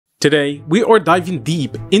Today, we are diving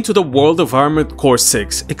deep into the world of Armored Core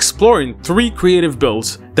 6, exploring 3 creative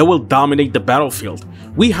builds that will dominate the battlefield.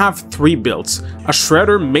 We have 3 builds: a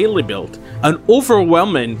Shredder melee build, an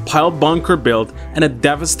overwhelming pile bunker build, and a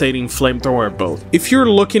devastating flamethrower build. If you're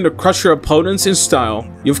looking to crush your opponents in style,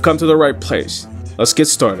 you've come to the right place. Let's get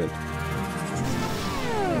started.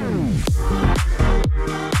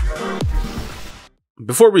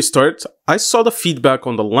 Before we start, I saw the feedback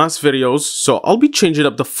on the last videos, so I'll be changing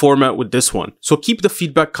up the format with this one. So keep the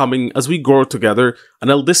feedback coming as we grow together,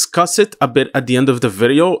 and I'll discuss it a bit at the end of the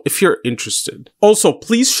video if you're interested. Also,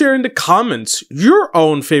 please share in the comments your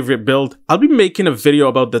own favorite build. I'll be making a video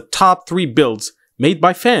about the top 3 builds made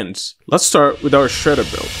by fans. Let's start with our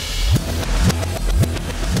Shredder build.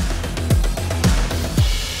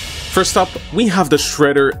 First up, we have the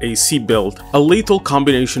Shredder AC build, a lethal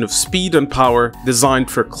combination of speed and power designed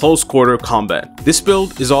for close quarter combat. This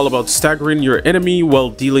build is all about staggering your enemy while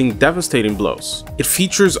dealing devastating blows. It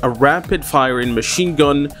features a rapid firing machine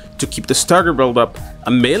gun to keep the stagger build up,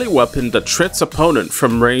 a melee weapon that shreds opponent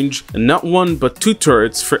from range, and not 1 but 2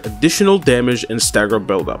 turrets for additional damage and stagger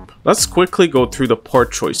build up. Let's quickly go through the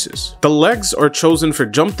part choices. The legs are chosen for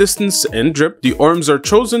jump distance and drip. The arms are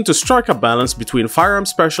chosen to strike a balance between firearm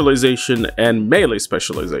specialization and melee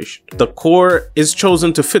specialization. The core is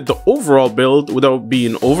chosen to fit the overall build without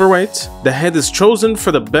being overweight. The head is chosen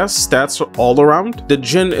for the best stats all around. The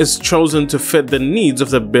gen is chosen to fit the needs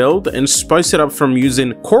of the build and spice it up from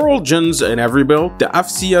using coral gens in every build. The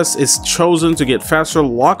FCS is chosen to get faster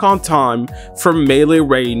lock-on time from melee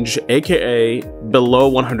range, aka below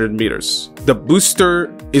 100 meters. The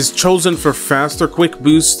booster is chosen for faster quick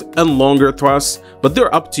boost and longer thrusts, but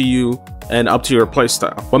they're up to you and up to your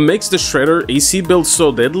playstyle. What makes the Shredder AC build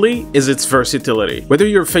so deadly is its versatility. Whether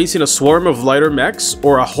you're facing a swarm of lighter mechs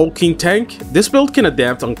or a hulking tank, this build can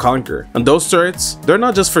adapt and conquer. And those turrets, they're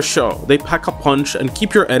not just for show, they pack a punch and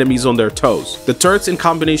keep your enemies on their toes. The turrets in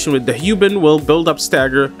combination with the human will build up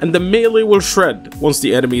stagger, and the melee will shred once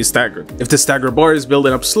the enemy is staggered. If the stagger bar is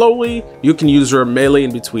building up slowly, you can use your melee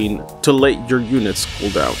in between to let your units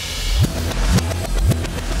cool down.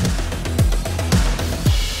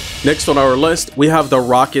 Next on our list, we have the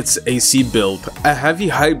Rockets AC build, a heavy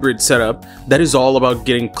hybrid setup that is all about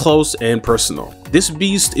getting close and personal. This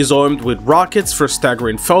beast is armed with rockets for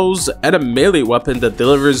staggering foes and a melee weapon that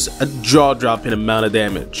delivers a jaw-dropping amount of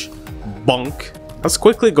damage. Bonk. Let's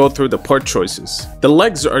quickly go through the part choices. The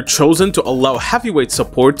legs are chosen to allow heavyweight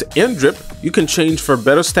support and drip. You can change for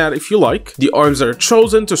better stat if you like. The arms are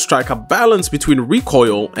chosen to strike a balance between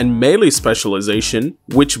recoil and melee specialization,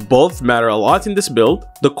 which both matter a lot in this build.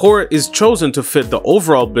 The core is chosen to fit the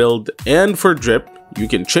overall build, and for drip, you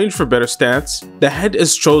can change for better stats. The head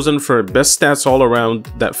is chosen for best stats all around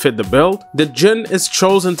that fit the build. The gen is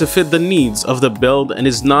chosen to fit the needs of the build and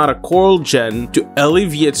is not a coral gen to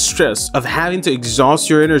alleviate stress of having to exhaust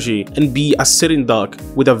your energy and be a sitting duck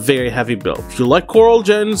with a very heavy build. If you like coral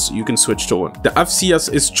gens, you can switch to one. The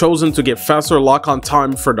FCS is chosen to get faster lock-on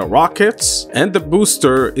time for the rockets, and the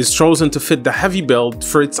booster is chosen to fit the heavy build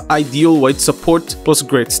for its ideal weight support plus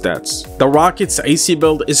great stats. The Rockets AC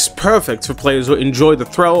build is perfect for players who enjoy the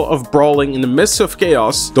thrill of brawling in the midst of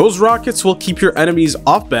chaos. Those rockets will keep your enemies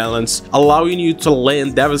off balance, allowing you to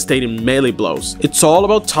land devastating melee blows. It's all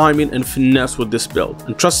about timing and finesse with this build,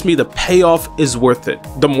 and trust me, the payoff is worth it.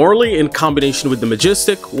 The Morley in combination with the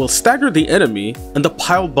Majestic will stagger the enemy, and the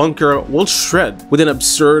pile bunker will shred with an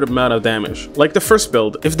absurd amount of damage. Like the first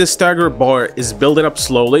build, if the stagger bar is building up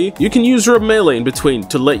slowly, you can use your melee in between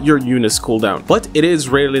to let your units cool down. But it is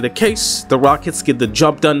rarely the case. The rockets get the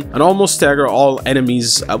job done and almost stagger all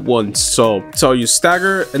enemies at once. So you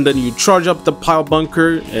stagger and then you charge up the pile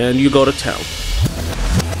bunker and you go to town.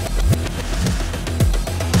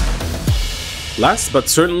 Last but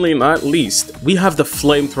certainly not least, we have the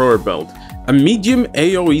flamethrower build, a medium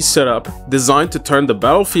AoE setup designed to turn the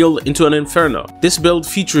battlefield into an inferno. This build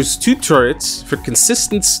features 2 turrets for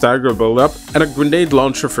consistent stagger build-up and a grenade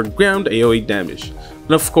launcher for ground AoE damage.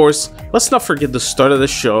 And of course, let's not forget the start of the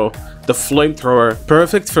show, the flamethrower,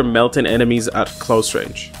 perfect for melting enemies at close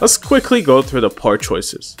range. Let's quickly go through the part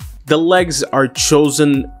choices. The legs are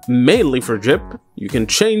chosen mainly for drip. You can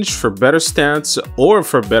change for better stats or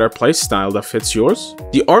for better playstyle that fits yours.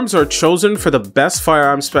 The arms are chosen for the best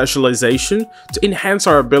firearm specialization to enhance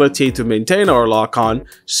our ability to maintain our lock-on,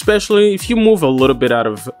 especially if you move a little bit out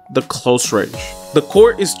of the close range. The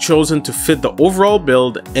core is chosen to fit the overall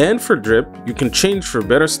build, and for drip, you can change for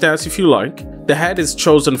better stats if you like. The head is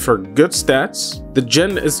chosen for good stats. The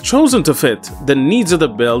gen is chosen to fit the needs of the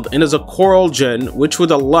build and is a coral gen, which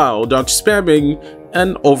would allow dodge spamming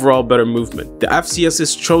and overall better movement. The FCS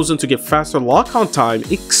is chosen to get faster lock-on time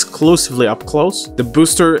exclusively up close. The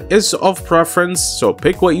booster is of preference, so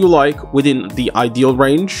pick what you like within the ideal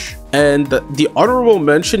range. And the honorable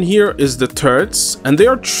mention here is the turrets, and they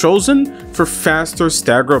are chosen for faster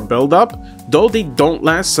stagger build-up, though they don't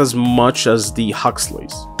last as much as the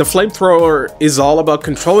Huxleys. The flamethrower is all about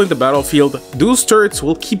controlling the battlefield. Those turrets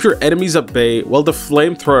will keep your enemies at bay, while the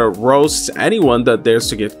flamethrower roasts anyone that dares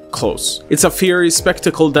to get close. It's a fiery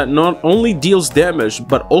spectacle that not only deals damage,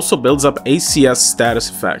 but also builds up ACS status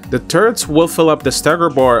effect. The turrets will fill up the stagger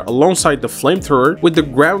bar alongside the flamethrower, with the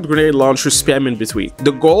ground grenade launcher spam in between.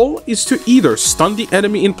 The goal is to either stun the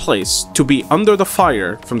enemy in place to be under the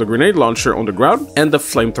fire from the grenade launcher on the ground and the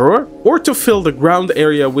flamethrower, or to fill the ground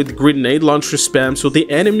area with grenade launcher spam so the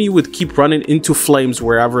enemy would keep running into flames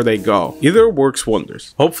wherever they go. Either works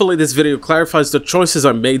wonders. Hopefully this video clarifies the choices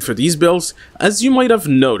I made for these builds. As you might have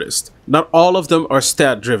noticed, not all of them are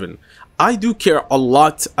stat driven. I do care a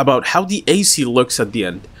lot about how the AC looks at the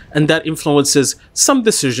end, and that influences some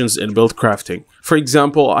decisions in build crafting. For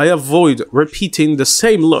example, I avoid repeating the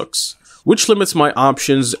same looks, which limits my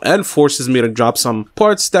options and forces me to drop some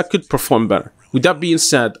parts that could perform better. With that being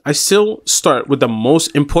said, I still start with the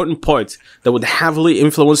most important part that would heavily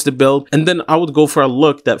influence the build, and then I would go for a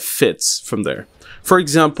look that fits from there. For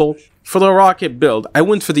example, for the rocket build, I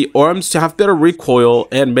went for the arms to have better recoil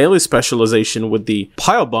and melee specialization with the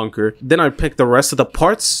pile bunker. Then I picked the rest of the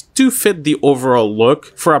parts to fit the overall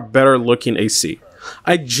look for a better looking AC.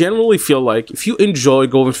 I generally feel like if you enjoy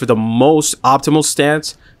going for the most optimal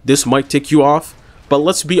stats, this might tick you off, but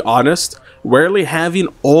let's be honest, rarely having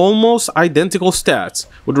almost identical stats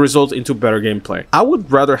would result into better gameplay. I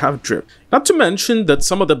would rather have drip. Not to mention that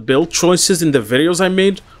some of the build choices in the videos I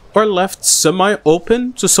made are left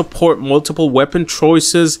semi-open to support multiple weapon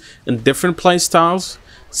choices and different playstyles.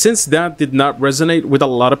 Since that did not resonate with a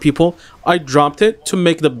lot of people, I dropped it to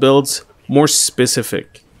make the builds more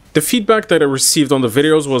specific. The feedback that I received on the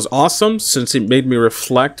videos was awesome, since it made me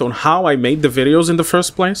reflect on how I made the videos in the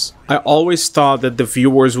first place. I always thought that the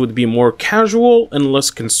viewers would be more casual and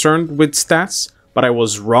less concerned with stats, but I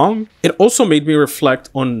was wrong. It also made me reflect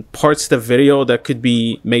on parts of the video that could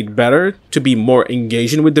be made better to be more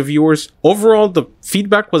engaging with the viewers. Overall, the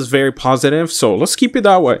feedback was very positive, so let's keep it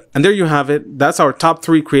that way. And there you have it. That's our top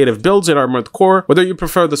 3 creative builds in Armored Core. Whether you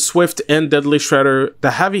prefer the Swift and Deadly Shredder,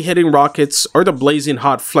 the heavy hitting rockets, or the blazing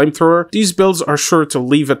hot flamethrower, these builds are sure to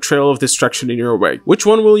leave a trail of destruction in your wake. Which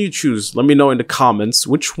one will you choose? Let me know in the comments.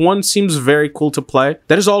 Which one seems very cool to play?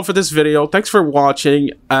 That is all for this video. Thanks for watching,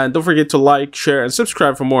 and don't forget to like, share, and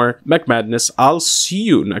subscribe for more Mech Madness. I'll see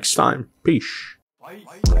you next time. Peace.